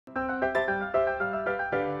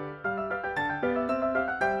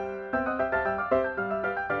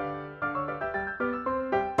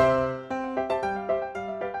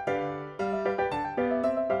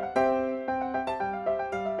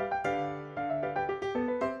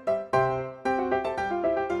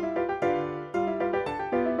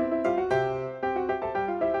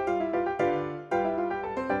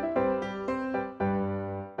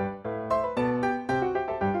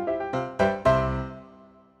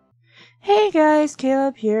Hey guys,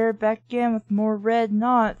 Caleb here, back again with more Red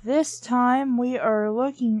Knot. This time we are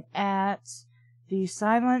looking at The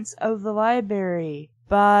Silence of the Library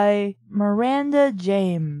by Miranda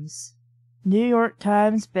James, New York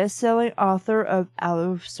Times bestselling author of Out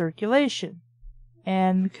of Circulation.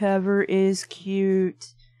 And the cover is cute,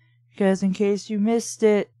 because in case you missed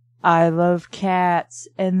it, I love cats,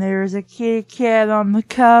 and there's a kitty cat on the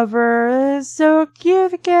cover. It's so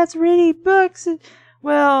cute, the cat's reading books.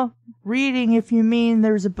 Well, reading if you mean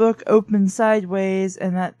there's a book open sideways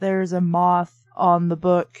and that there's a moth on the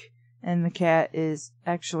book and the cat is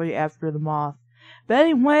actually after the moth. But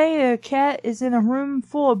anyway, a cat is in a room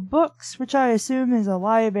full of books, which I assume is a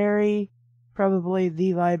library, probably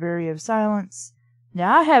the Library of Silence.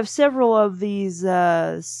 Now I have several of these,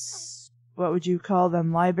 what would you call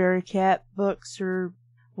them, library cat books, or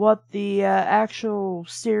what the actual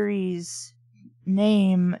series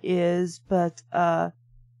name is, but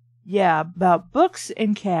yeah, about books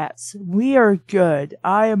and cats, we are good.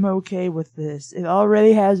 I am okay with this. It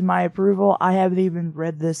already has my approval. I haven't even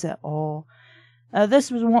read this at all.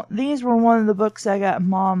 These were one of the books I got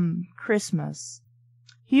Mom Christmas.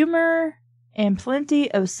 Humor and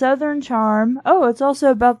plenty of Southern charm. Oh, it's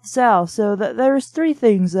also about the South, so there's three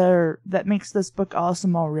things that makes this book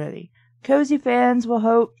awesome already. Cozy fans will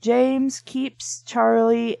hope James keeps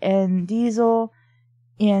Charlie and Diesel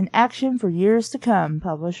in action for years to come.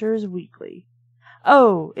 Publishers Weekly.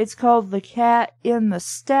 Oh, it's called The Cat in the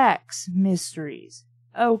Stacks Mysteries.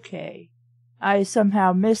 Okay. I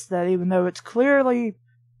somehow missed that, even though it's clearly,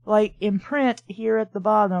 in print here at the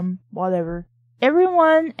bottom. Whatever.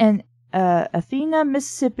 Everyone in Athena,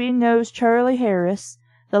 Mississippi knows Charlie Harris,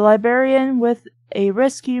 the librarian with a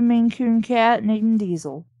rescue Maine Coon cat named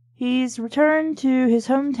Diesel. He's returned to his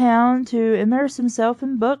hometown to immerse himself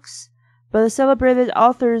in books, but a celebrated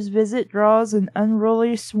author's visit draws an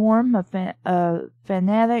unruly swarm of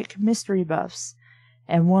fanatic mystery buffs,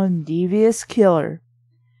 and one devious killer.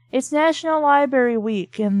 It's National Library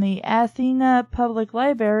Week, and the Athena Public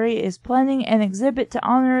Library is planning an exhibit to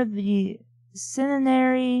honor the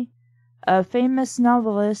centenary of famous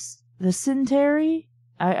novelist, the centenary?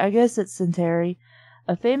 I guess it's centenary.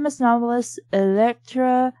 A famous novelist,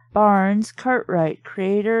 Electra Barnes Cartwright,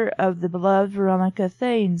 creator of the beloved Veronica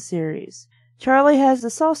Thane series. Charlie has a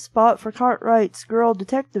soft spot for Cartwright's girl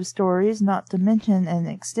detective stories, not to mention an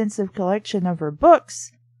extensive collection of her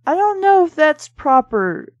books. I don't know if that's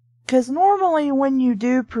proper, because normally when you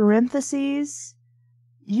do parentheses,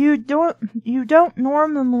 you don't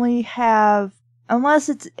normally have, unless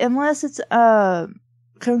it's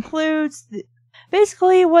concludes.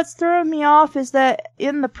 Basically, what's throwing me off is that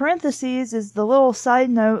in the parentheses is the little side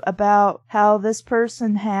note about how this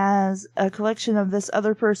person has a collection of this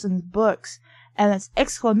other person's books, and it's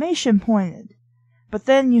exclamation pointed. But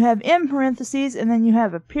then you have in parentheses, and then you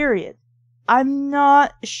have a period. I'm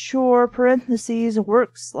not sure parentheses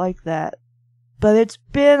works like that, but it's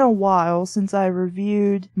been a while since I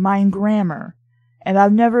reviewed my grammar, and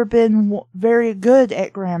I've never been very good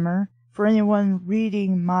at grammar. For anyone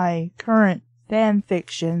reading my current fan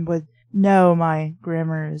fiction would know my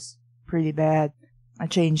grammar is pretty bad. I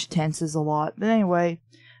change tenses a lot. But anyway,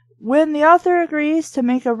 when the author agrees to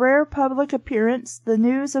make a rare public appearance, the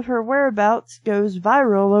news of her whereabouts goes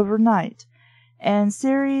viral overnight, and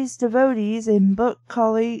series devotees and book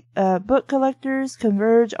collectors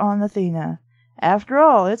converge on Athena. After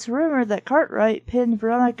all, it's rumored that Cartwright penned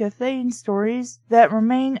Veronica Thane stories that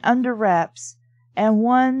remain under wraps, and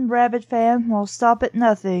one rabid fan will stop at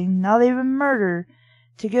nothing, not even murder,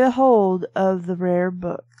 to get a hold of the rare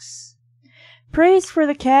books. Praise for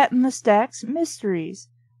The Cat in the Stacks Mysteries.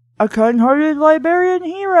 A kind-hearted librarian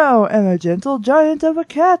hero, and a gentle giant of a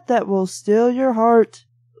cat that will still your heart.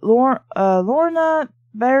 Lorna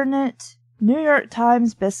Barnett, New York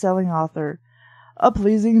Times bestselling author. A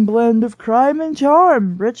pleasing blend of crime and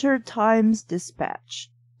charm. Richard Times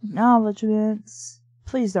Dispatch. Acknowledgements.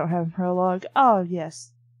 Please don't have a prologue. Oh,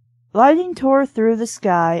 yes. Lightning tore through the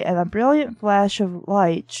sky, and a brilliant flash of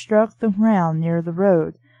light struck the ground near the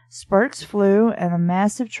road. Sparks flew, and a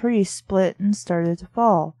massive tree split and started to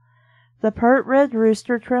fall. The pert red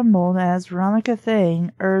rooster trembled as Veronica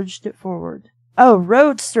Thane urged it forward. Oh,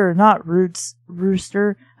 roadster, not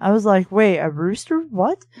rooster. I was like, wait, a rooster?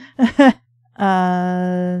 What?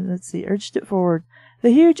 Let's see, urged it forward. The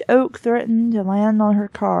huge oak threatened to land on her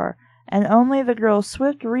car, and only the girl's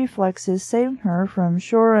swift reflexes saved her from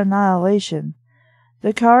sure annihilation.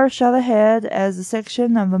 The car shot ahead as a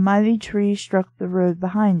section of the mighty tree struck the road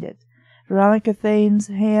behind it. Veronica Thane's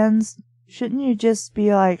hands... Shouldn't you just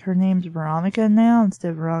be like, her name's Veronica now,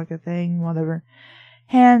 instead of Veronica Thane, whatever.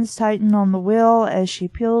 Hands tightened on the wheel as she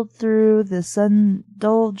peeled through the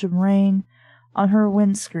sudden-dulled rain on her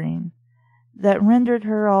windscreen that rendered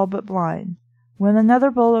her all but blind. When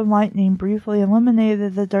another bolt of lightning briefly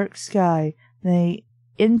illuminated the dark sky, the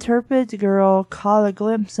intrepid girl caught a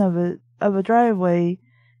glimpse of a driveway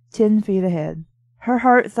 10 feet ahead. Her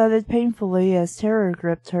heart thudded painfully as terror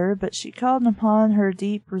gripped her, but she called upon her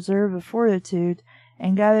deep reserve of fortitude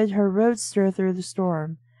and guided her roadster through the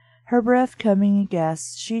storm. Her breath coming in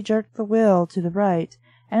gasps, she jerked the wheel to the right,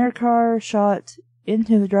 and her car shot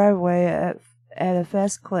into the driveway at a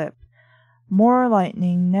fast clip. More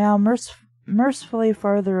lightning, now mercifully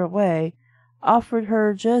farther away, offered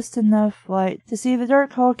her just enough light to see the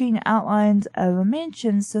dark hulking outlines of a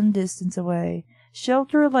mansion some distance away.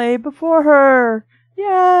 Shelter lay before her!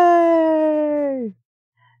 Yay!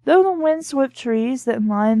 Though the wind-swept trees that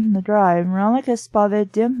lined the drive, Veronica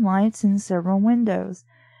spotted dim lights in several windows.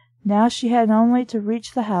 Now she had only to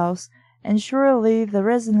reach the house, and surely the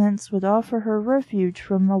residence would offer her refuge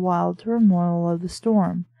from the wild turmoil of the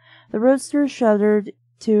storm. The roadster shuddered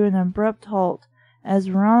to an abrupt halt as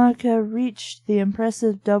Veronica reached the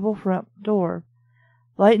impressive double front door.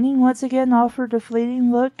 Lightning once again offered a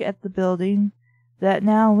fleeting look at the building that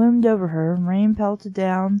now loomed over her. Rain pelted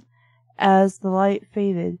down as the light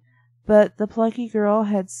faded, but the plucky girl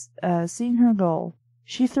had seen her goal.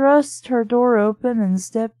 She thrust her door open and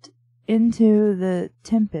stepped into the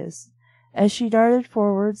tempest. As she darted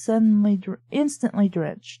forward, instantly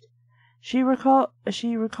drenched, she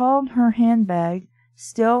recalled her handbag,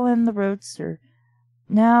 still in the roadster.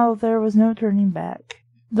 Now there was no turning back.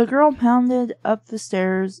 The girl pounded up the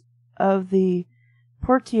stairs of the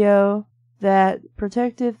portico that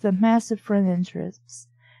protected the massive front entrance.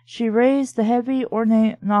 She raised the heavy,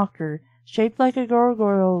 ornate knocker, shaped like a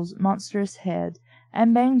gargoyle's monstrous head,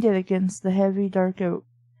 and banged it against the heavy dark oak.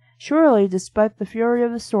 Surely, despite the fury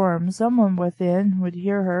of the storm, someone within would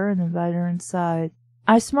hear her and invite her inside.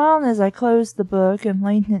 I smiled as I closed the book and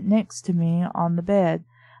laid it next to me on the bed.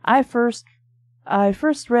 I first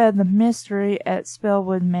read The Mystery at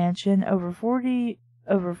Spellwood Mansion over 40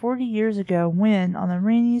 years ago when, on a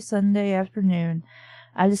rainy Sunday afternoon,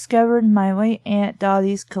 I discovered my late Aunt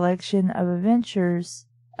Dottie's collection of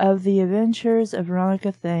the adventures of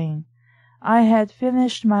Veronica Thane. I had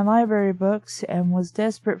finished my library books and was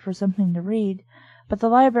desperate for something to read, but the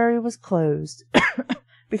library was closed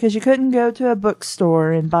because you couldn't go to a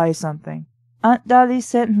bookstore and buy something. Aunt Dottie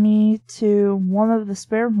sent me to one of the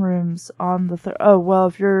spare rooms on the oh, well,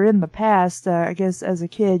 if you're in the past, I guess as a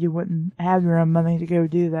kid you wouldn't have your own money to go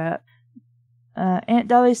do that. Aunt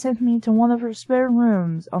Dottie sent me to one of her spare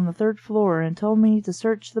rooms on the 3rd floor and told me to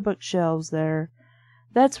search the bookshelves there.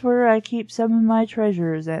 That's where I keep some of my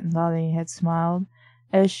treasures, Aunt Dottie had smiled,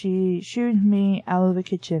 as she shooed me out of the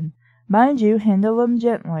kitchen. Mind you, handle them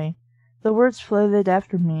gently. The words floated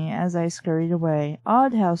after me as I scurried away.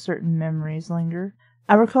 Odd how certain memories linger.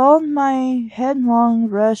 I recalled my headlong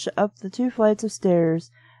rush up the 2 flights of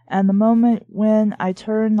stairs, and the moment when I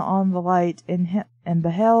turned on the light and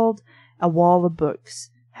beheld a wall of books.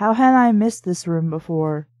 How had I missed this room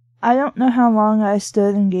before? I don't know how long I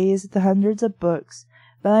stood and gazed at the hundreds of books,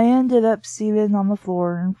 but I ended up seated on the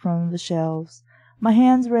floor in front of the shelves. My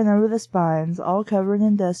hands ran over the spines, all covered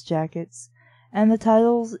in dust jackets, and the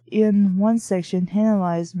titles in one section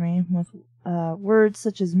tantalized me with words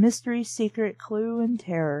such as mystery, secret, clue, and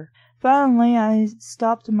terror. Finally, I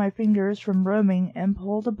stopped my fingers from roaming and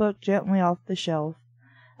pulled a book gently off the shelf.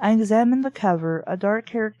 I examined the cover. A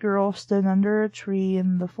dark-haired girl stood under a tree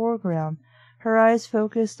in the foreground, her eyes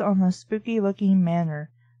focused on a spooky-looking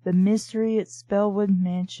manor. The Mystery at Spellwood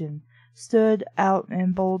Mansion stood out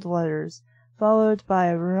in bold letters, followed by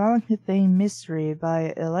a Veronica Thane Mystery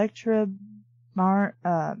by Electra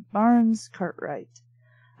Barnes Cartwright.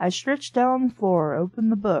 I stretched out on the floor,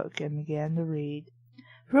 opened the book, and began to read.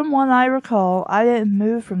 From what I recall, I didn't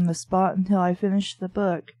move from the spot until I finished the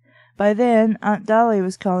book. By then, Aunt Dolly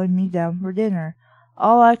was calling me down for dinner.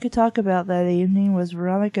 All I could talk about that evening was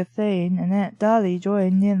Veronica Thane, and Aunt Dottie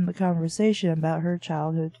joined in the conversation about her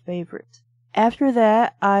childhood favorite. After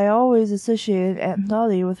that, I always associated Aunt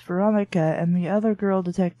Dottie with Veronica and the other girl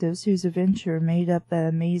detectives whose adventure made up that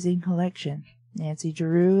amazing collection. Nancy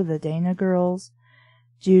Drew, the Dana Girls,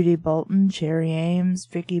 Judy Bolton, Cherry Ames,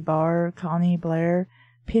 Vicky Barr, Connie Blair,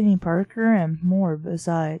 Penny Parker, and more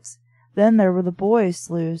besides. Then there were the boys'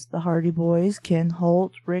 sleuths, the Hardy Boys, Ken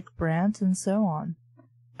Holt, Rick Brandt, and so on.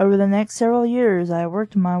 Over the next several years, I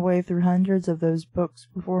worked my way through hundreds of those books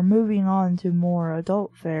before moving on to more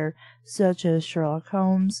adult fare, such as Sherlock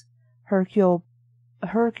Holmes, Hercule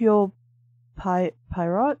Poirot,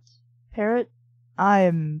 Parrot. I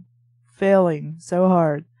am failing so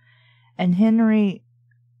hard. And Henry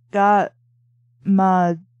got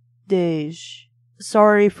my dish.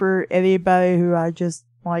 Sorry for anybody who I just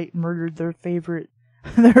murdered their favorite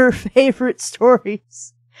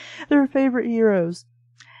stories, their favorite heroes.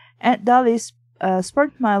 Aunt Dottie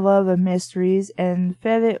sparked my love of mysteries and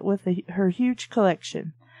fed it with her huge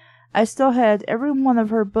collection. I still had every one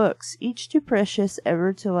of her books, each too precious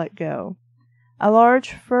ever to let go. A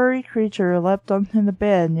large, furry creature leapt onto the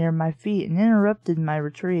bed near my feet and interrupted my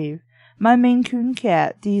retrieve. My Maine Coon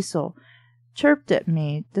cat, Diesel, chirped at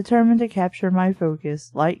me, determined to capture my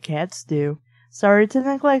focus, like cats do. Sorry to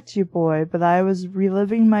neglect you, boy, but I was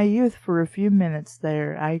reliving my youth for a few minutes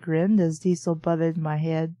there, I grinned as Diesel butted my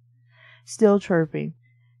head, still chirping.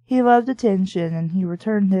 He loved attention, and he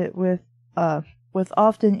returned it with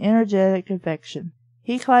often energetic affection.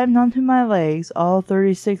 He climbed onto my legs, all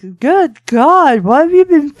 36. Good God, what have you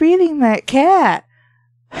been feeding that cat?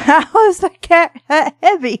 How is that cat that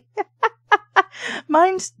heavy?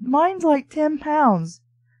 Mine's like 10 pounds.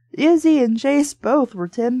 Izzy and Chase both were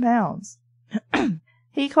 10 pounds.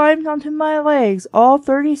 He climbed onto my legs, all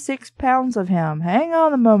 36 pounds of him. Hang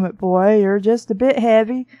on a moment, boy, you're just a bit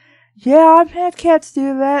heavy. Yeah, I've had cats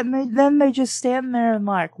do that, and then they just stand there and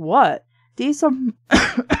what? Diesel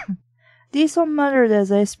muttered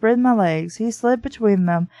as I spread my legs. He slid between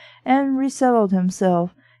them and resettled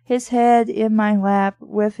himself, his head in my lap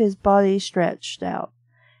with his body stretched out.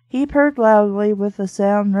 He purred loudly with a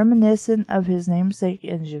sound reminiscent of his namesake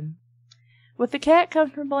engine. With the cat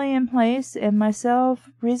comfortably in place, and myself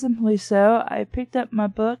reasonably so, I picked up my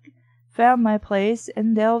book, found my place,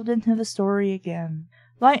 and delved into the story again.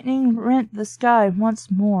 Lightning rent the sky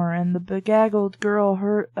once more, and the beguiled girl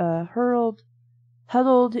huddled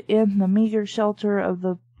in the meager shelter of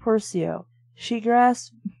the portico. She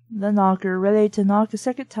grasped the knocker, ready to knock a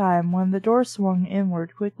second time, when the door swung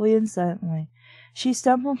inward quickly and silently. She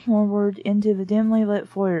stumbled forward into the dimly lit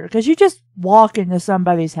foyer. 'Cause you just walk into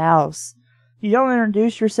somebody's house. You don't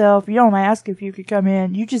introduce yourself, you don't ask if you could come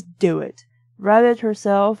in, you just do it. Righted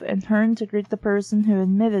herself and turned to greet the person who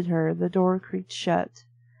admitted her. The door creaked shut.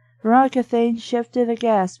 Veronica Thane shifted a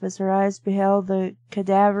gasp as her eyes beheld the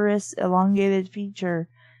cadaverous, elongated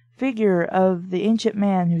figure of the ancient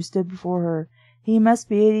man who stood before her. He must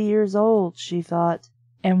be 80 years old, she thought,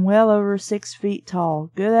 and well over 6 feet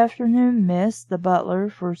tall. Good afternoon, miss, the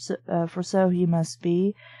butler, for so he must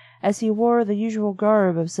be, as he wore the usual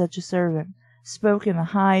garb of such a servant, spoke in a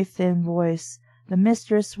high, thin voice. The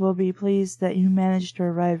mistress will be pleased that you managed to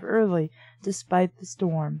arrive early, despite the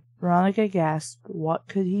storm. Veronica gasped. What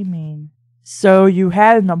could he mean? So you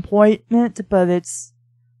had an appointment, but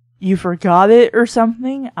you forgot it or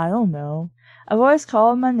something? I don't know. A voice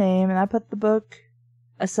called my name, and I put the book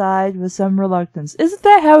aside with some reluctance. Isn't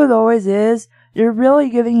that how it always is? You're really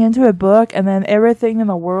getting into a book, and then everything in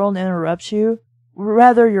the world interrupts you.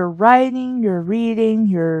 Whether you're writing, you're reading,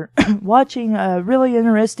 you're watching a really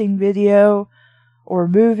interesting video or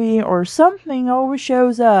movie, or something always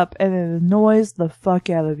shows up and it annoys the fuck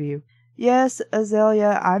out of you. Yes,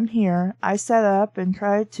 Azalea, I'm here. I sat up and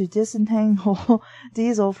tried to disentangle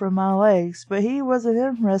Diesel from my legs, but he wasn't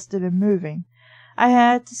interested in moving. I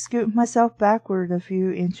had to scoot myself backward a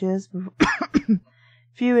few inches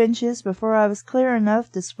before I was clear enough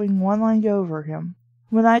to swing one leg over him.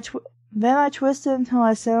 Then I twisted until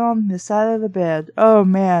I sat on the side of the bed. Oh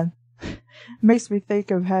man, makes me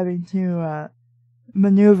think of having to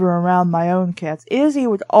maneuver around my own cats. Izzy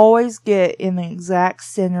would always get in the exact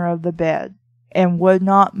center of the bed and would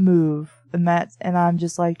not move. And I'm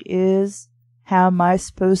just like, how am I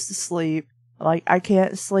supposed to sleep? Like, I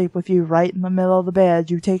can't sleep with you right in the middle of the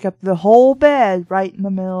bed. You take up the whole bed right in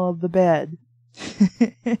the middle of the bed.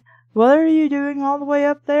 What are you doing all the way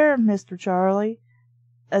up there, Mr. Charlie?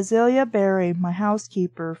 Azalea Berry, my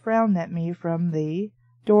housekeeper, frowned at me from the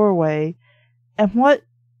doorway. And what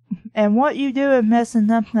you doing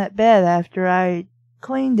messing up that bed after I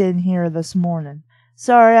cleaned in here this morning?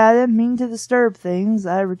 Sorry, I didn't mean to disturb things.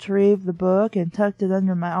 I retrieved the book and tucked it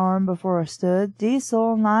under my arm before I stood.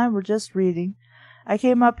 Diesel and I were just reading. I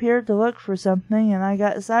came up here to look for something, and I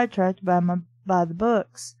got sidetracked by the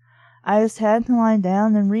books. I just had to lie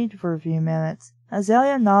down and read for a few minutes.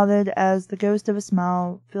 Azalea nodded as the ghost of a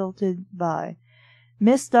smile filtered by.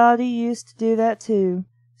 Miss Dottie used to do that too.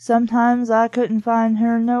 Sometimes I couldn't find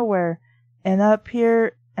her nowhere, and up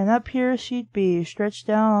here she'd be, stretched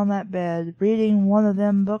out on that bed, reading one of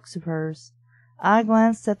them books of hers. I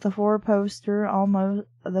glanced at the four-poster,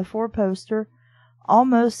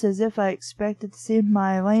 almost as if I expected to see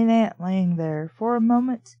my late aunt laying there. For a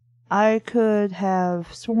moment, I could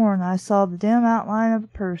have sworn I saw the dim outline of a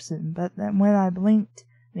person, but then when I blinked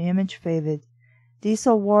The image faded.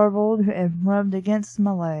 Diesel warbled and rubbed against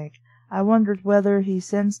my leg. I wondered whether he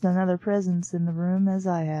sensed another presence in the room as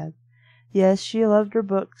I had. Yes, she loved her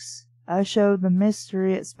books. I showed The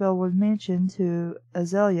Mystery at Spellwood Mansion to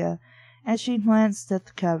Azalea, and she glanced at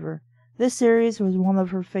the cover. This series was one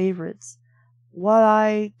of her favorites. What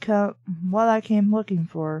I came looking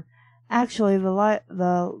for. Actually,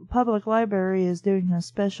 the public library is doing a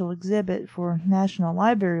special exhibit for National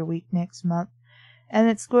Library Week next month, and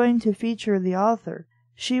it's going to feature the author.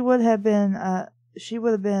 She would have been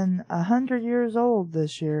 100 years old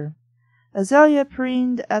this year. Azalea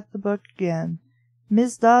preened at the book again.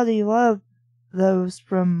 Miss Dotty loved those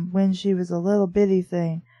from when she was a little bitty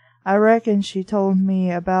thing. I reckon she told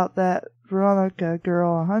me about that Veronica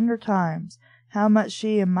girl 100 times, how much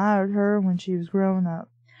she admired her when she was growing up.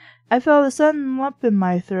 I felt a sudden lump in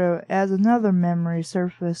my throat as another memory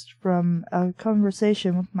surfaced from a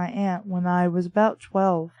conversation with my aunt when I was about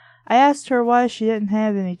 12. I asked her why she didn't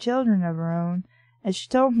have any children of her own, and she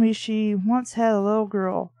told me she once had a little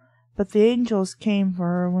girl, but the angels came for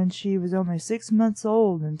her when she was only 6 months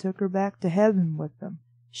old and took her back to heaven with them.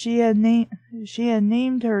 She had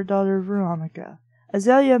named her daughter Veronica.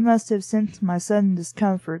 Azalea must have sensed my sudden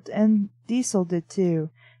discomfort, and Diesel did too.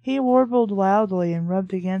 He warbled loudly and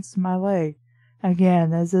rubbed against my leg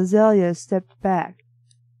again as Azalea stepped back.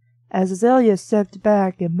 And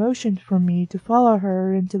motioned for me to follow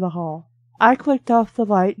her into the hall. I clicked off the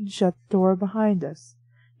light and shut the door behind us.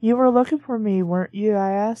 "You were looking for me, weren't you?"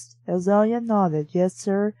 I asked. Azalea nodded. "Yes,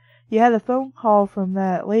 sir. You had a phone call from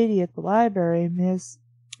that lady at the library, Miss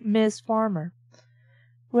Farmer.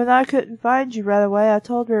 When I couldn't find you right away, I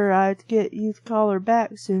told her I'd get you to call her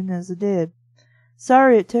back soon as I did.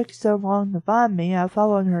 Sorry it took so long to find me. I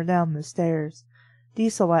followed her down the stairs."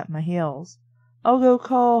 Diesel at my heels. "I'll go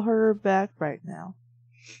call her back right now."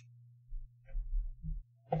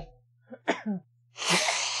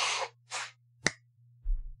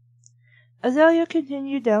 Azalea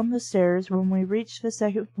continued down the stairs when we reached the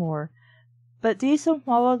second floor, but Diesel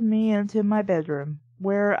followed me into my bedroom,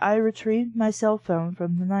 where I retrieved my cell phone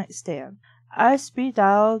from the nightstand. I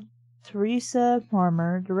speed-dialed Teresa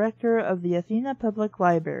Farmer, director of the Athena Public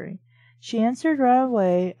Library. She answered right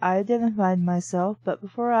away. I identified myself, but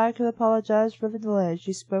before I could apologize for the delay,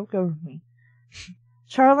 she spoke over me.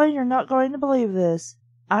 "Charlie, you're not going to believe this."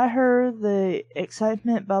 I heard the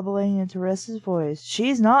excitement bubbling in Teresa's voice.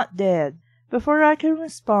 "She's not dead." Before I could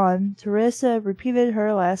respond, Teresa repeated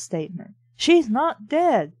her last statement. "She's not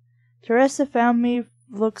dead." Teresa found me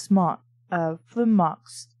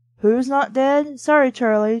flummoxed. "Who's not dead?" "Sorry,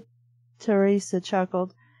 Charlie," Teresa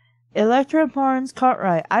chuckled. "Electra Barnes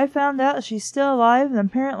Cartwright. I found out she's still alive and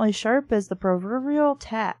apparently sharp as the proverbial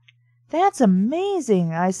tack." "That's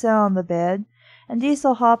amazing," I said on the bed, and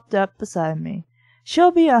Diesel hopped up beside me.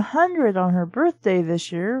 "She'll be 100 on her birthday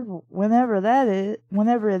this year, whenever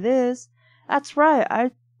it is. That's right,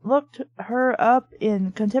 I looked her up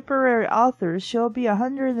in contemporary authors. She'll be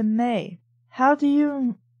 100 in May. How do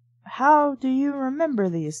you remember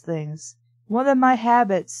these things?" "One of my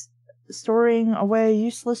habits, storing away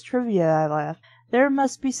useless trivia," I laughed. "There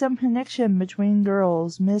must be some connection between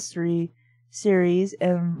girls' mystery series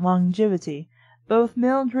and longevity. Both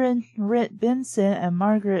Mildred Benson and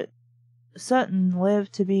Margaret Sutton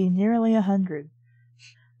lived to be nearly 100.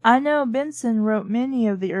 "I know Benson wrote many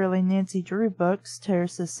of the early Nancy Drew books,"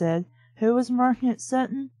 Teresa said. "Who was Margaret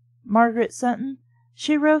Sutton?"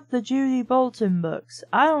 "She wrote the Judy Bolton books."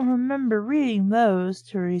 "I don't remember reading those,"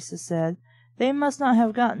 Teresa said. "They must not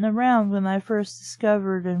have gotten around when I first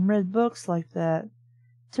discovered and read books like that."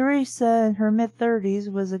 Teresa, in her mid-30s,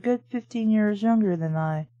 was a good 15 years younger than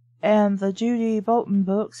I, and the Judy Bolton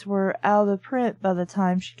books were out of print by the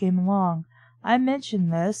time she came along. I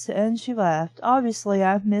mentioned this, and she laughed. "Obviously,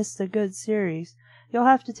 I've missed a good series. You'll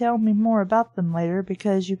have to tell me more about them later,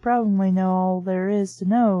 because you probably know all there is to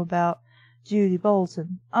know about Judy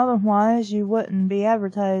Bolton. Otherwise, you wouldn't be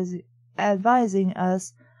advising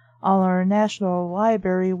us on our National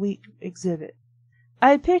Library Week exhibit."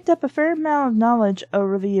 I had picked up a fair amount of knowledge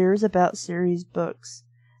over the years about series books,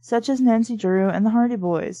 such as Nancy Drew and the Hardy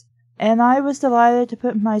Boys, and I was delighted to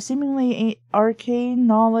put my seemingly arcane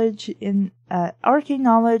knowledge to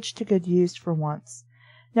good use for once.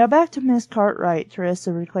 "Now back to Miss Cartwright."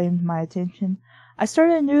 Teresa reclaimed my attention. "I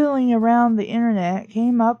started noodling around the internet,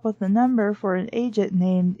 came up with a number for an agent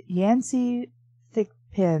named Yancey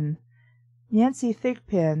Thigpen,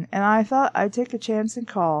 and I thought I'd take a chance and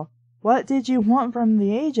call." "What did you want from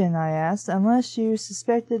the agent?" I asked, "unless you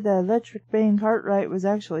suspected that Electric Bane Cartwright was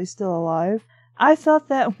actually still alive." "I thought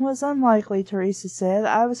that was unlikely," Teresa said.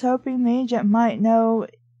 "I was hoping the agent might know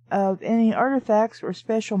of any artifacts or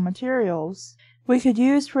special materials we could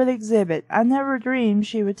use for the exhibit. I never dreamed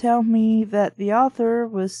she would tell me that the author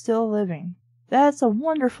was still living. That's a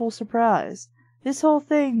wonderful surprise. This whole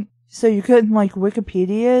thing, so you couldn't,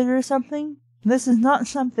 Wikipedia it or something? This is not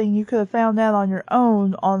something you could have found out on your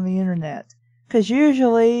own on the internet. 'Cause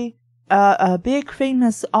usually, a big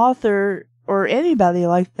famous author or anybody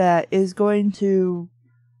like that is going to,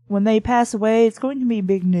 when they pass away, it's going to be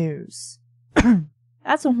big news.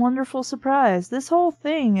 That's a wonderful surprise. This whole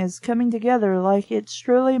thing is coming together like it's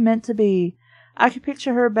truly meant to be. I could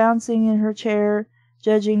picture her bouncing in her chair,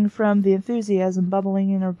 judging from the enthusiasm bubbling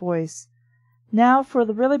in her voice. Now for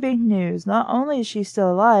the really big news. Not only is she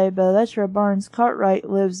still alive, but Electra Barnes Cartwright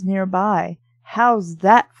lives nearby. How's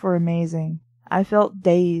that for amazing? I felt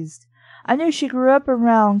dazed. I knew she grew up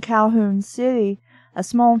around Calhoun City, a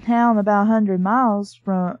small town about 100 miles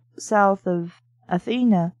from south of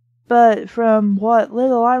Athena. But from what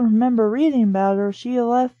little I remember reading about her, she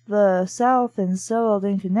left the South and settled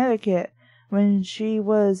in Connecticut when she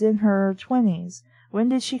was in her 20s. When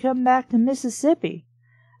did she come back to Mississippi?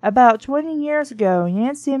 About 20 years ago.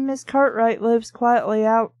 Yancy and Miss Cartwright lives quietly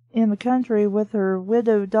out in the country with her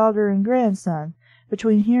widowed daughter and grandson,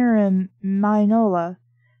 between here and Mineola.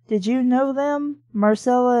 Did you know them?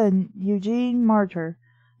 Marcella and Eugene Martyr.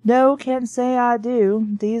 No, can't say I do.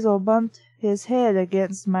 Diesel bumped his head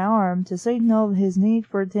against my arm to signal his need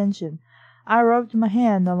for attention. I rubbed my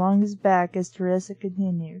hand along his back as Teresa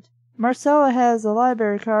continued. Marcella has a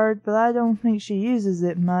library card, but I don't think she uses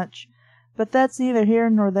it much. But that's neither here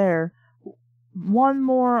nor there. One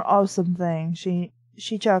more awesome thing, she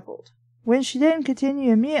chuckled. When she didn't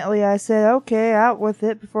continue immediately, I said, "Okay, out with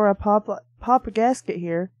it before I pop a gasket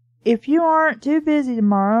here." "If you aren't too busy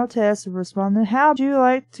tomorrow," Tessa responded, "how would you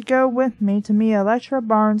like to go with me to meet Electra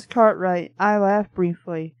Barnes Cartwright?" I laughed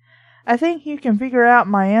briefly. "I think you can figure out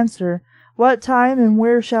my answer. What time and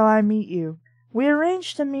where shall I meet you?" We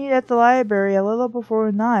arranged to meet at the library a little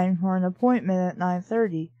before 9 for an appointment at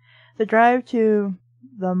 9:30. The drive to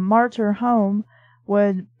the Martyr home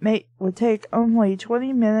would take only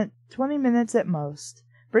 20 minutes at most.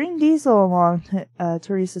 "Bring Diesel along,"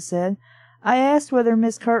 Teresa said. I asked whether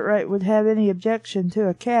Miss Cartwright would have any objection to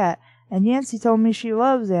a cat, and Yancy told me she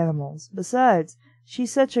loves animals. Besides,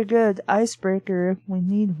 she's such a good icebreaker if we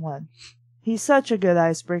need one. He's such a good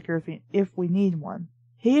icebreaker if we need one.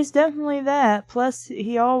 He's definitely that, plus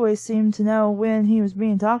he always seemed to know when he was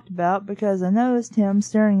being talked about, because I noticed him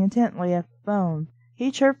staring intently at the phone. He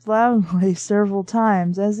chirped loudly several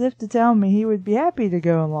times, as if to tell me he would be happy to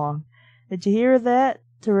go along. "Did you hear that?"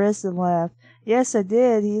 Teresa laughed. "Yes, I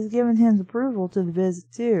did. He's given his approval to the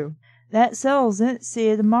visit, too." "That settles it. See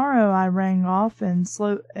you tomorrow." I rang off and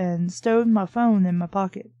stowed my phone in my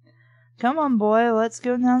pocket. "Come on, boy, let's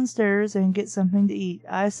go downstairs and get something to eat."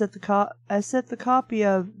 I set the copy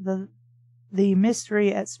of the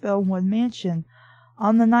Mystery at Spellwood Mansion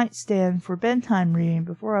on the nightstand for bedtime reading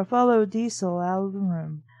before I followed Diesel out of the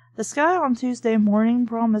room. The sky on Tuesday morning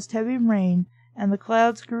promised heavy rain, and the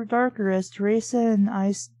clouds grew darker as Teresa and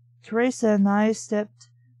I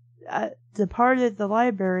departed the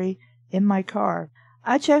library in my car.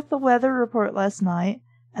 I checked the weather report last night,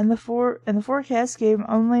 and the forecast gave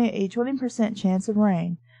only a 20% chance of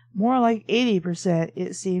rain. More like 80%,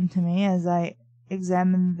 it seemed to me as I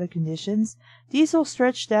examined the conditions. Diesel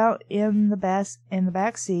stretched out in the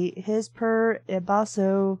back seat, his per e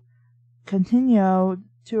basso continuo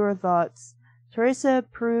to her thoughts. Teresa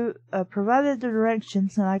provided the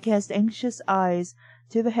directions, and I cast anxious eyes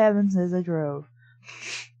to the heavens as I drove.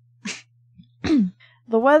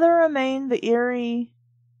 The weather remained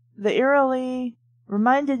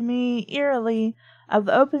reminded me eerily of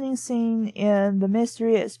the opening scene in The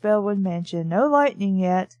Mystery at Spellwood Mansion. No lightning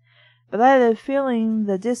yet, but I had a feeling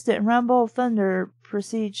the distant rumble of thunder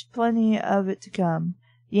presaged plenty of it to come.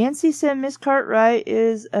 Yancy said Miss Cartwright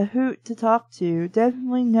is a hoot to talk to,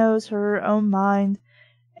 definitely knows her own mind,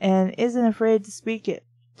 and isn't afraid to speak it.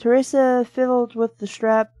 Teresa fiddled with the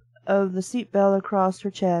strap of the seatbelt across her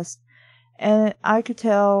chest, and I could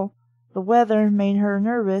tell the weather made her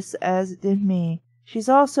nervous as it did me. She's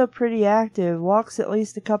also pretty active, walks at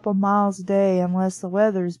least a couple miles a day unless the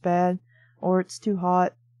weather's bad or it's too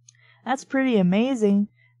hot. That's pretty amazing,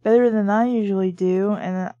 better than I usually do,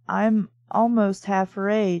 and I'm almost half her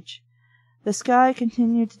age. The sky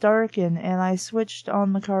continued to darken, and I switched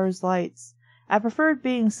on the car's lights. I preferred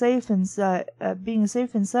being safe inside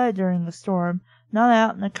during the storm, not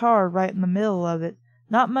out in a car right in the middle of it.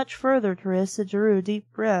 Not much further. Teresa drew a deep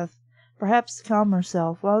breath, perhaps to calm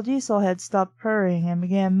herself, while Diesel had stopped purring and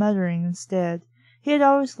began muttering instead. He had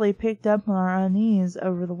obviously picked up on our unease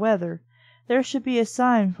over the weather. There should be a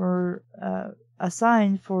sign for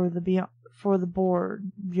the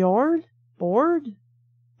board. Board?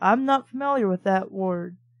 I'm not familiar with that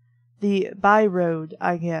word. The by-road,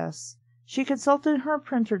 I guess. She consulted her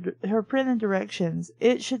printed directions.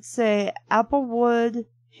 It should say Applewood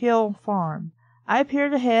Hill Farm. I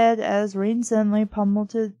peered ahead as rain suddenly pummeled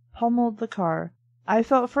the car. I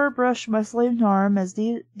felt fur brush my sleeved arm as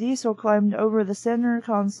Diesel climbed over the center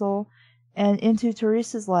console and into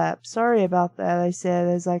Teresa's lap. Sorry about that, I said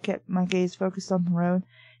as I kept my gaze focused on the road.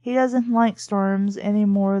 He doesn't like storms any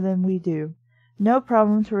more than we do. No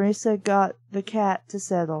problem, Teresa got the cat to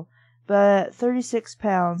settle. But at 36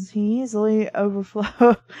 pounds, he easily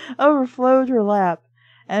overflowed her lap,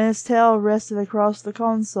 and his tail rested across the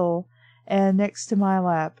console and next to my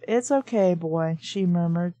lap. It's okay, boy, she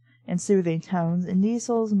murmured in soothing tones, and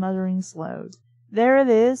Diesel's muttering slowed. There it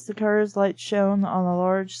is, the car's light shone on a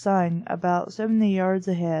large sign about 70 yards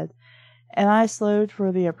ahead, and I slowed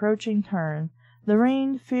for the approaching turn. The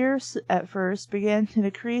rain, fierce at first, began to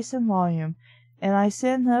decrease in volume, and I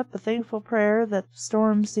sent up a thankful prayer that the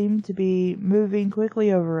storm seemed to be moving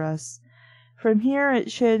quickly over us. From here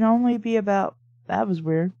it should only be about... That was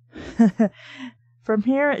weird. From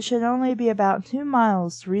here it should only be about 2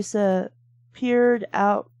 miles. Teresa peered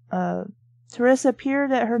at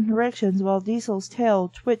her directions while Diesel's tail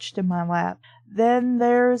twitched in my lap. Then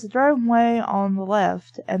there's a driveway on the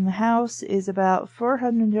left, and the house is about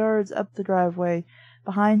 400 yards up the driveway,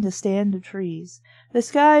 behind a stand of trees. The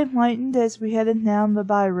sky lightened as we headed down the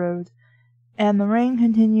by-road, and the rain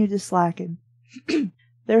continued to slacken.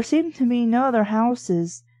 There seemed to be no other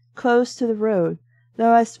houses close to the road,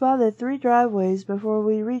 though I spotted 3 driveways before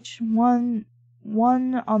we reached one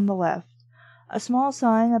on the left. A small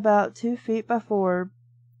sign about 2 feet by 4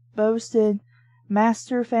 boasted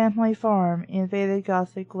Master Family Farm in faded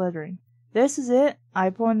Gothic lettering. This is it. I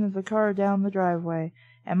pointed the car down the driveway,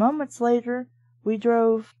 and moments later we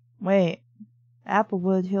drove... Wait.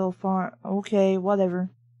 Applewood Hill Farm. Okay, whatever.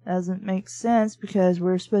 Doesn't make sense because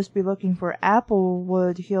we're supposed to be looking for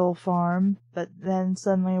Applewood Hill Farm, but then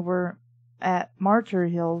suddenly we're at Martyr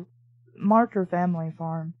Family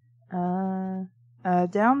Farm.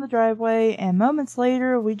 Down the driveway, and moments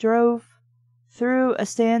later we drove through a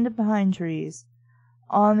stand of pine trees.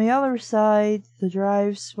 On the other side, the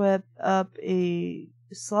drive swept up a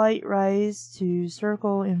slight rise to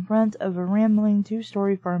circle in front of a rambling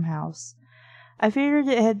 2-story farmhouse. I figured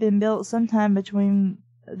it had been built sometime between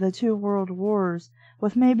the 2 world wars,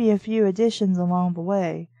 with maybe a few additions along the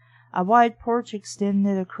way. A wide porch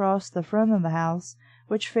extended across the front of the house,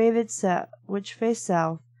 which faced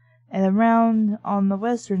south, and around on the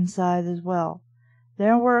western side as well.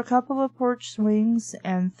 There were a couple of porch swings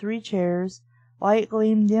and 3 chairs. Light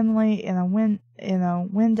gleamed dimly in a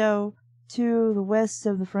window to the west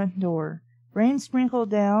of the front door. Rain sprinkled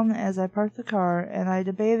down as I parked the car, and I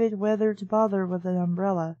debated whether to bother with an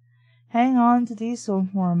umbrella. Hang on to Diesel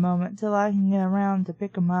for a moment till I can get around to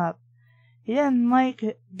pick him up. He didn't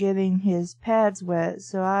like getting his pads wet,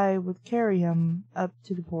 so I would carry him up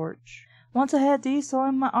to the porch. Once I had Diesel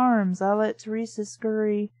in my arms, I let Teresa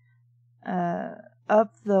scurry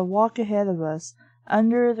up the walk ahead of us.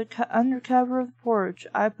 Under cover of the porch,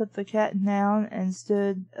 I put the cat down and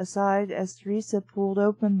stood aside as Teresa pulled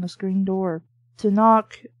open the screen door to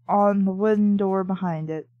knock on the wooden door behind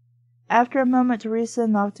it. After a moment, Teresa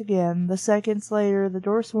knocked again. The seconds later, the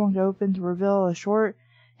door swung open to reveal a short,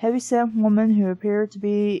 heavy-set woman who appeared to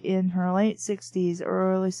be in her late 60s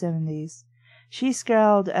or early 70s. She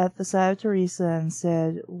scowled at the sight of Teresa and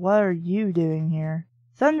said, "What are you doing here?"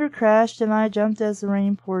 Thunder crashed, and I jumped as the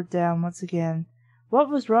rain poured down once again. What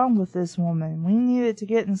was wrong with this woman? We needed to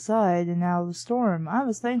get inside and out of the storm. I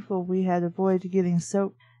was thankful we had avoided getting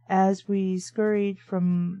soaked as we scurried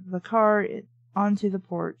from the car onto the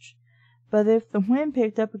porch. But if the wind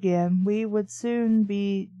picked up again, we would soon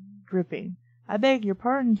be dripping. "I beg your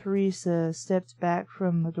pardon," Teresa stepped back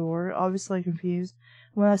from the door, obviously confused.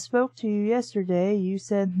 "When I spoke to you yesterday, you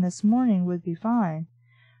said this morning would be fine."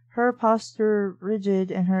 Her posture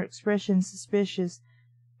rigid and her expression suspicious,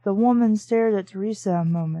 the woman stared at Teresa a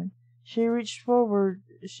moment. She reached toward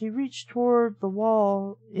the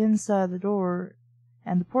wall inside the door,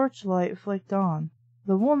 and the porch light flicked on.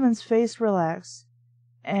 The woman's face relaxed,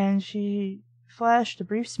 and she flashed a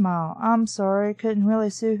brief smile. "I'm sorry, couldn't really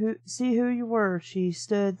see who you were." She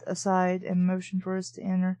stood aside and motioned for us to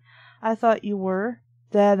enter. "I thought you were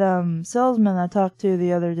that salesman I talked to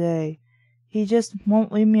the other day. He just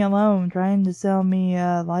won't leave me alone, trying to sell me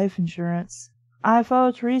life insurance." I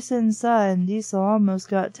followed Teresa inside, and Diesel almost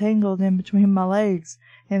got tangled in between my legs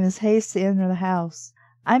in his haste to enter the house.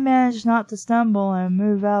 I managed not to stumble and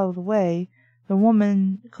move out of the way. The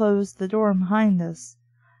woman closed the door behind us.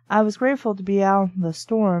 I was grateful to be out of the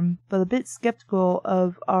storm, but a bit skeptical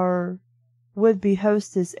of our would-be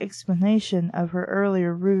hostess' explanation of her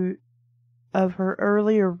earlier rude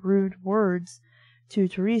words to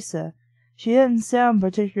Teresa. She didn't sound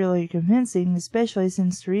particularly convincing, especially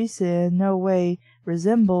since Teresa in no way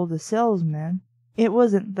resembled a salesman. It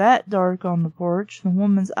wasn't that dark on the porch. The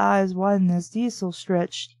woman's eyes widened as Diesel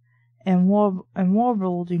stretched and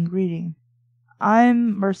warbled in greeting.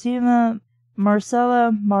 "I'm Marcella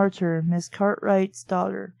Martyr, Miss Cartwright's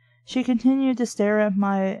daughter." She continued to stare at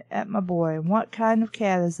my boy. "What kind of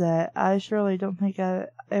cat is that? I surely don't think I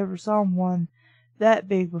ever saw one that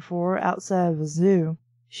big before, outside of a zoo."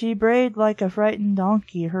 She brayed like a frightened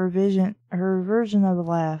donkey, her version of a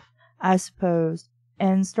laugh, I suppose,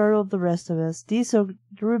 and startled the rest of us. Diesel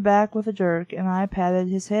drew back with a jerk, and I patted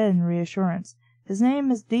his head in reassurance. "His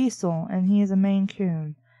name is Diesel, and he is a Maine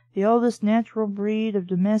Coon, the oldest natural breed of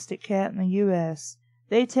domestic cat in the U.S.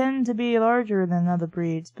 They tend to be larger than other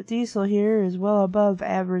breeds, but Diesel here is well above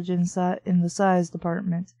average in the size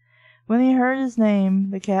department." When he heard his name,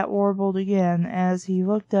 the cat warbled again as he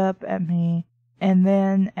looked up at me and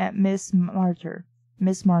then at Miss Martyr.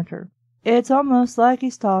 "It's almost like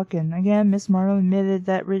he's talking." Again Miss Martyr emitted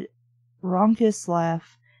that raucous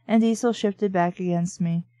laugh, and Diesel shifted back against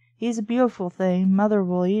me. "He's a beautiful thing. Mother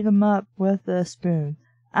will eat him up with a spoon.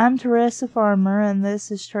 I'm Teresa Farmer, and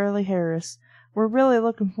this is Charlie Harris. We're really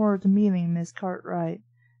looking forward to meeting Miss Cartwright."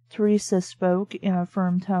 Teresa spoke in a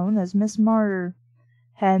firm tone, as Miss Martyr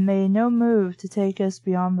had made no move to take us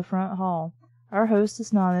beyond the front hall. Our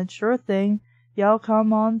hostess nodded. "Sure thing. Y'all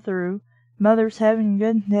come on through. Mother's having a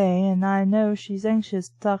good day, and I know she's anxious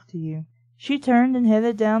to talk to you." She turned and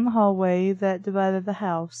headed down the hallway that divided the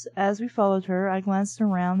house. As we followed her, I glanced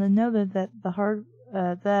around and noted that the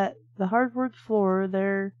hardwood floor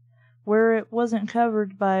there, where it wasn't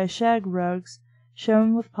covered by shag rugs,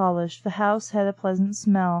 shone with polish. The house had a pleasant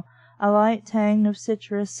smell, a light tang of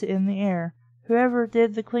citrus in the air. Whoever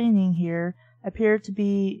did the cleaning here appeared to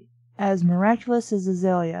be as miraculous as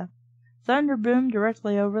Azalea. Thunder boomed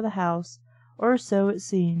directly over the house, or so it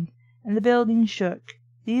seemed, and the building shook.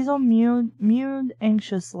 Diesel mewed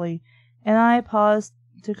anxiously, and I paused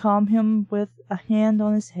to calm him with a hand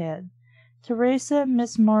on his head. Teresa and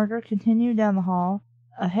Miss Martyr continued down the hall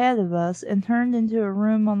ahead of us and turned into a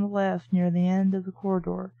room on the left near the end of the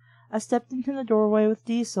corridor. I stepped into the doorway with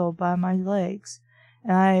Diesel by my legs,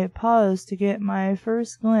 and I paused to get my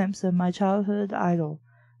first glimpse of my childhood idol.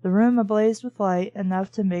 The room ablaze with light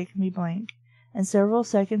enough to make me blink, and several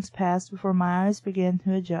seconds passed before my eyes began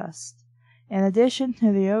to adjust. In addition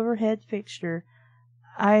to the overhead fixture,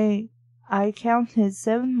 I counted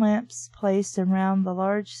 7 lamps placed around the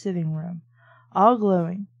large sitting room, all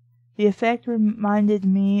glowing. The effect reminded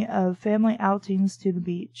me of family outings to the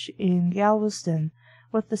beach in Galveston,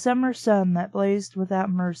 with the summer sun that blazed without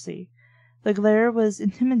mercy. The glare was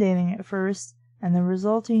intimidating at first, and the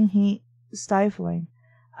resulting heat stifling.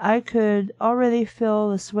 I could already feel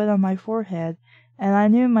the sweat on my forehead, and I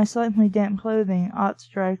knew my slightly damp clothing ought to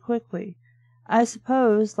dry quickly. I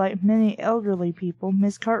suppose, like many elderly people,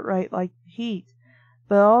 Miss Cartwright liked the heat,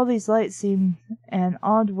 but all these lights seemed an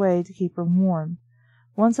odd way to keep her warm.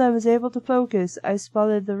 Once I was able to focus, I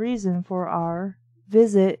spotted the reason for our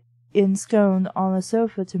visit ensconced on a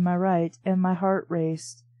sofa to my right, and my heart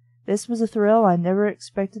raced. This was a thrill I never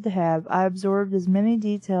expected to have. I absorbed as many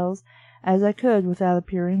details as I could without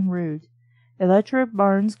appearing rude. Electra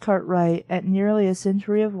Barnes Cartwright, at nearly a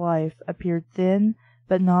century of life, appeared thin,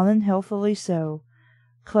 but not unhealthily so,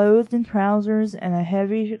 clothed in trousers and a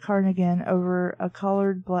heavy cardigan over a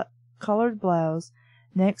collared blouse,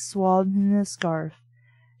 next swathed in a scarf.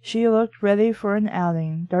 She looked ready for an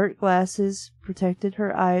outing. Dark glasses protected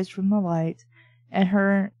her eyes from the light, and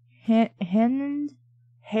her henned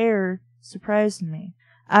hair surprised me.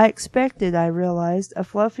 I expected, I realized, a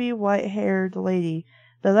fluffy, white-haired lady,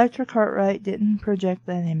 but Electra Cartwright didn't project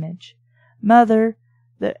that image. "Mother,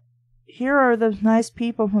 here are those nice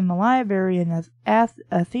people from the library in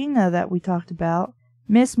Athena that we talked about."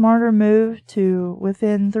 Miss Martyr moved to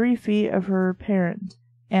within 3 feet of her parent,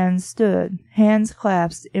 and stood, hands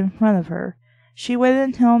clasped, in front of her. She waited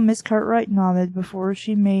until Miss Cartwright nodded before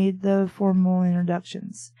she made the formal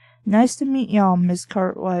introductions. "Nice to meet y'all, Miss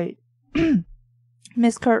Cartwright."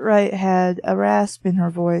 Miss Cartwright had a rasp in her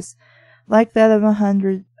voice, like that of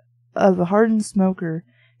a hardened smoker.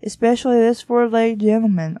 "Especially this 4-legged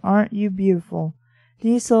gentleman. Aren't you beautiful?"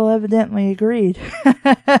 Diesel evidently agreed,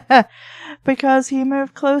 because he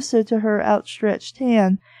moved closer to her outstretched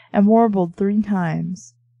hand and warbled 3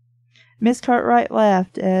 times. Miss Cartwright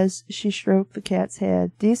laughed as she stroked the cat's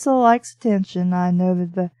head. Diesel likes attention. I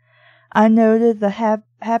noted the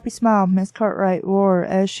happy smile Miss Cartwright wore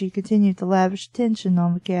as she continued to lavish attention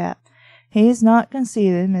on the cat. He's not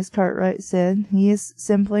conceited, Miss Cartwright said. He is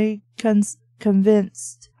simply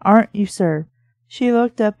convinced. Aren't you, sir? She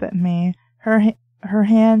looked up at me, her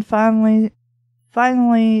hand finally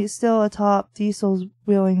still atop Diesel's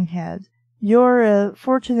willing head. You're a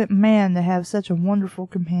fortunate man to have such a wonderful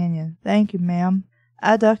companion. Thank you, ma'am.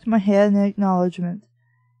 I ducked my head in acknowledgment.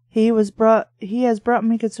 He has brought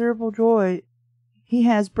considerable joy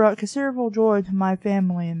to my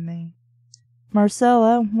family and me.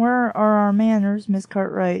 Marcella, where are our manners? Miss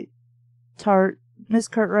Cartwright's tart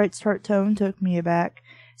tone took me aback,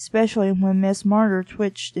 especially when Miss Martyr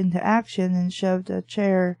twitched into action and shoved a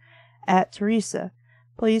chair at Teresa.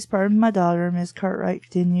 Please pardon my daughter, Miss Cartwright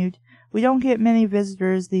continued. We don't get many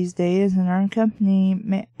visitors these days, and our company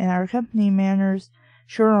manners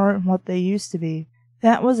sure aren't what they used to be.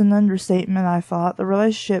 That was an understatement, I thought. The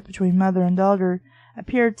relationship between mother and daughter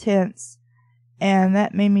appeared tense, and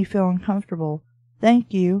that made me feel uncomfortable.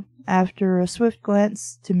 Thank you. After a swift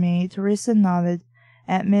glance to me, Teresa nodded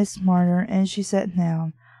at Miss Martyr, and she sat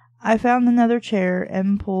down. I found another chair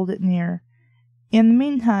and pulled it near. In the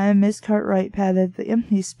meantime, Miss Cartwright patted the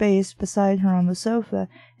empty space beside her on the sofa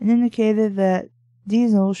and indicated that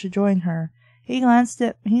Diesel should join her. He glanced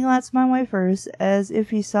my way first, as if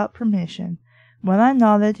he sought permission. When I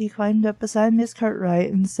nodded, he climbed up beside Miss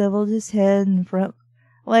Cartwright and settled his head and front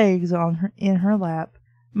legs in her lap.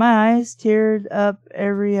 My eyes teared up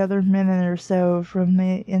every other minute or so from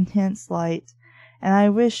the intense light, and I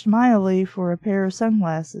wished mildly for a pair of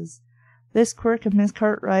sunglasses. This quirk of Miss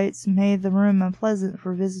Cartwright's made the room unpleasant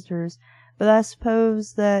for visitors, but I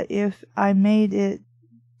suppose that if I made it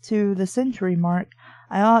to the century mark,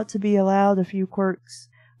 I ought to be allowed a few quirks.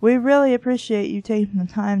 We really appreciate you taking the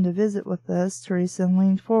time to visit with us. Teresa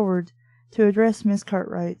leaned forward to address Miss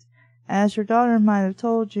Cartwright. As your daughter might have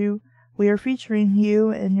told you, we are featuring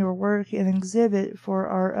you and your work in an exhibit for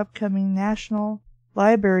our upcoming National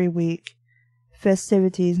Library Week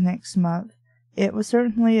festivities next month. It was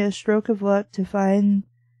certainly a stroke of luck to find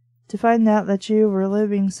out that you were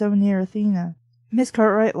living so near Athena. Miss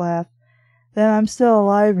Cartwright laughed. Then I'm still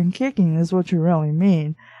alive and kicking is what you really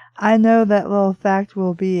mean. I know that little fact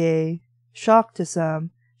will be a shock to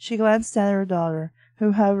some. She glanced at her daughter,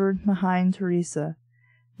 who hovered behind Teresa.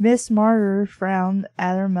 Miss Martyr frowned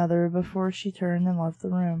at her mother before she turned and left the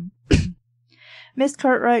room. Miss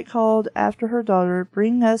Cartwright called after her daughter,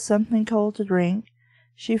 "Bring us something cold to drink."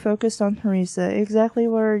 She focused on Teresa. Exactly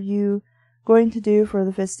what are you going to do for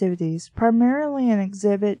the festivities? Primarily an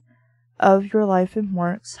exhibit of your life and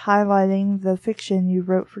works, highlighting the fiction you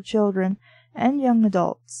wrote for children and young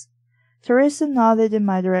adults. Teresa nodded in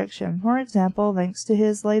my direction. For example, thanks to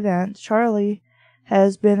his late aunt, Charlie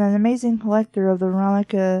has been an amazing collector of the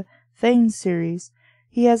Veronica Thanes series.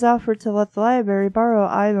 He has offered to let the library borrow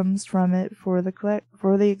items from it for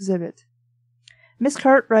the exhibit. Miss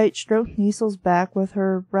Cartwright stroked Niesel's back with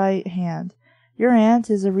her right hand. Your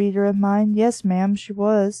aunt is a reader of mine. Yes, ma'am, she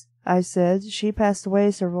was, I said. She passed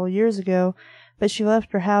away several years ago, but she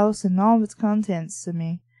left her house and all of its contents to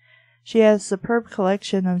me. She has a superb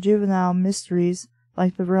collection of juvenile mysteries,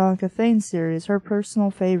 like the Veronica Thanes series, her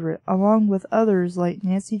personal favorite, along with others like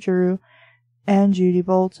Nancy Drew and Judy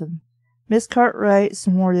Bolton. Miss Cartwright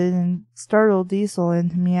snorted and startled Diesel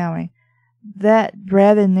into meowing. That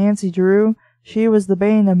dratted Nancy Drew! She was the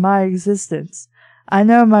bane of my existence. I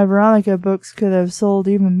know my Veronica books could have sold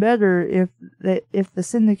even better if the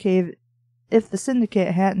syndicate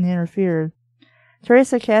hadn't interfered.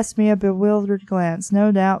 Teresa cast me a bewildered glance,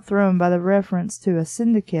 no doubt thrown by the reference to a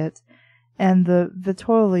syndicate and the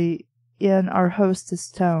vitola in our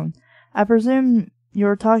hostess' tone. I presume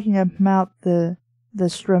you're talking about the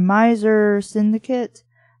Stramizer syndicate?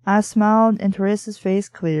 I smiled, and Teresa's face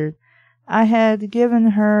cleared. I had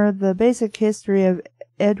given her the basic history of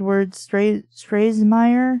Edward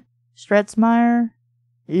Stratmeyer,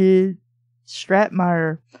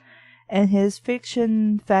 and his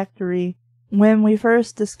fiction factory when we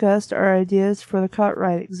first discussed our ideas for the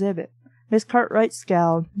Cartwright exhibit. Miss Cartwright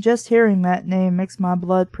scowled. Just hearing that name makes my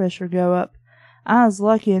blood pressure go up. I was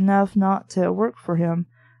lucky enough not to work for him,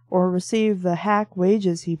 or receive the hack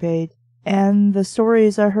wages he paid. And the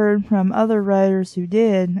stories I heard from other writers who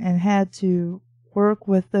did, and had to work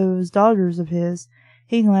with those daughters of his.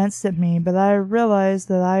 He glanced at me, but I realized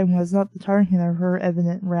that I was not the target of her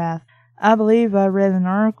evident wrath. I believe I read an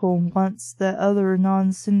article once that other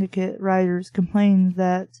non-syndicate writers complained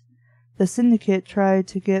that the syndicate tried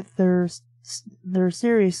to get their their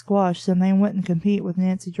series squashed and they wouldn't compete with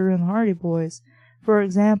Nancy Drew and the Hardy Boys. For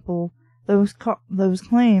example, those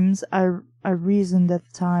claims, I reasoned at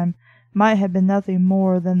the time, might have been nothing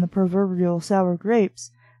more than the proverbial sour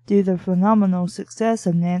grapes due to the phenomenal success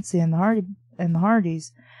of Nancy and the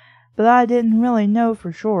Hardys. But I didn't really know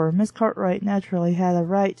for sure. Miss Cartwright naturally had a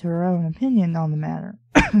right to her own opinion on the matter.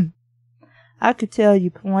 I could tell you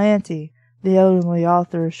plenty. The elderly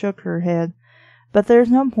author shook her head. But there's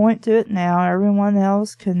no point to it now. Everyone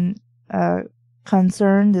else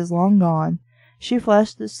concerned is long gone. She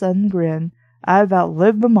flashed a sudden grin. I've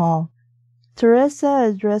outlived them all.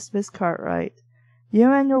 Teresa addressed Miss Cartwright.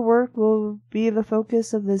 You and your work will be the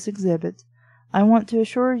focus of this exhibit. I want to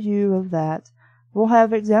assure you of that. We'll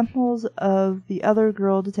have examples of the other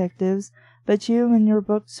girl detectives, but you and your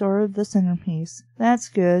books are the centerpiece. That's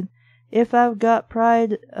good. If I've got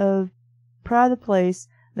pride of place,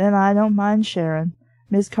 then I don't mind sharing.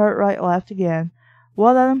 Miss Cartwright laughed again.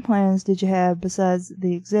 What other plans did you have besides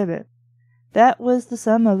the exhibit? That was the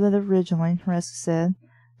sum of it originally, Teresa said.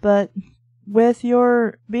 But with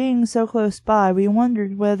your being so close by, we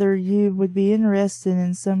wondered whether you would be interested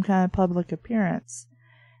in some kind of public appearance.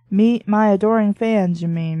 Meet my adoring fans, you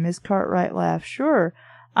mean? Miss Cartwright laughed. Sure,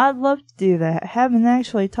 I'd love to do that. Haven't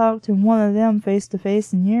actually talked to one of them face to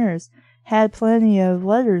face in years. Had plenty of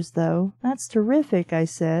letters, though. That's terrific, I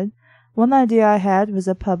said. One idea I had was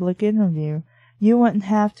a public interview. You wouldn't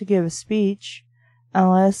have to give a speech,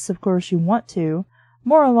 unless, of course, you want to.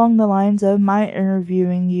 More along the lines of my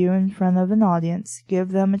interviewing you in front of an audience. Give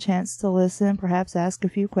them a chance to listen and perhaps ask a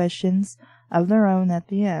few questions of their own at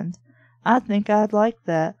the end. I think I'd like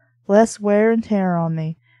that. Less wear and tear on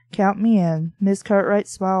me. Count me in. Miss Cartwright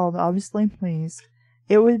smiled, obviously pleased.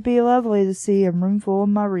 It would be lovely to see a room full of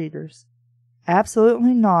my readers.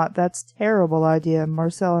 Absolutely not. That's a terrible idea.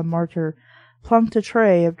 Marcella Martyr plunked a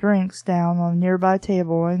tray of drinks down on a nearby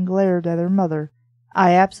table and glared at her mother.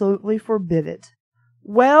 I absolutely forbid it.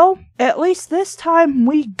 Well, at least this time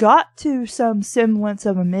we got to some semblance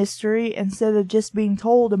of a mystery instead of just being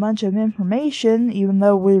told a bunch of information, even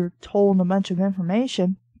though we were told a bunch of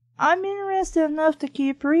information. I'm interested enough to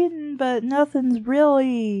keep reading, but nothing's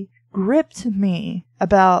really gripped me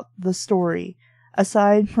about the story.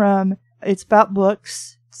 Aside from, it's about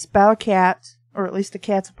books, it's about a cat, or at least a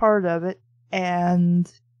cat's a part of it,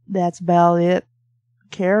 and that's about it.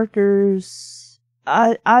 Characters,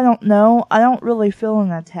 I don't know. I don't really feel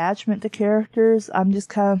an attachment to characters. I'm just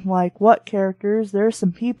kind of like, what characters? There's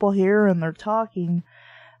some people here and they're talking,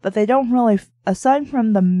 but they don't really, aside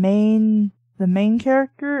from the main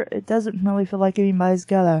character, it doesn't really feel like anybody's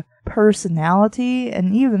got a personality,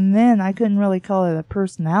 and even then I couldn't really call it a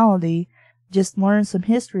personality. Just learned some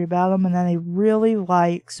history about him, and then he really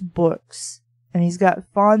likes books, and he's got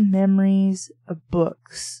fond memories of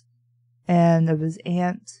books and of his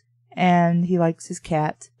aunt, and he likes his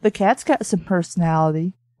cat. The cat's got some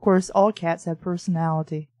personality. Of course, all cats have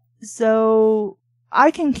personality. So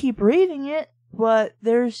I can keep reading it, but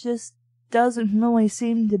there's just doesn't really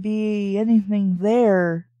seem to be anything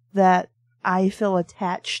there that I feel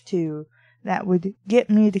attached to that would get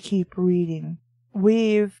me to keep reading.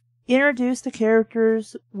 We've introduced the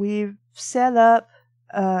characters, we've set up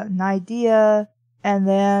an idea, and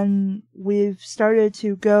then we've started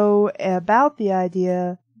to go about the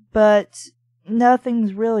idea, but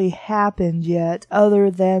nothing's really happened yet, other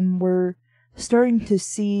than we're starting to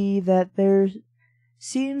see that there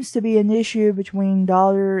seems to be an issue between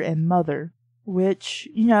daughter and mother, which,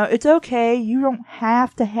 it's okay. You don't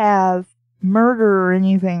have to have murder or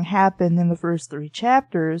anything happen in the first 3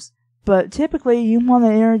 chapters, but typically you want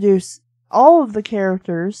to introduce all of the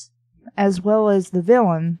characters as well as the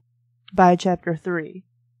villain by chapter 3.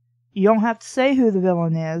 You don't have to say who the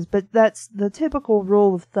villain is, but that's the typical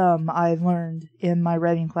rule of thumb I've learned in my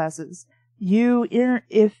writing classes.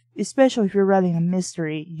 Especially if you're writing a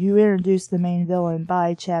mystery, you introduce the main villain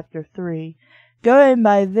by chapter 3. Going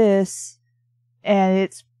by this, and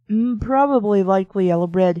it's probably likely a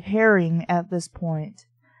red herring at this point,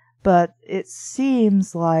 but it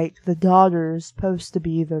seems like the daughter's supposed to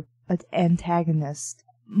be the antagonist.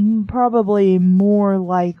 Probably more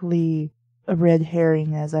likely a red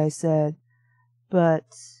herring, as I said. But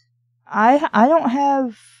I don't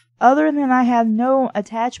have, other than I have no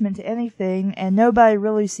attachment to anything, and nobody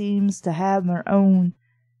really seems to have their own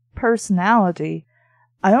personality,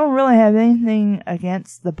 I don't really have anything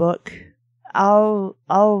against the book.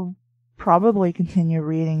 I'll probably continue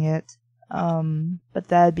reading it, but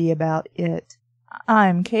that'd be about it.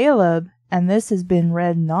 I'm Caleb, and this has been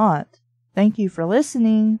Red Knot. Thank you for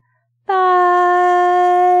listening. Bye!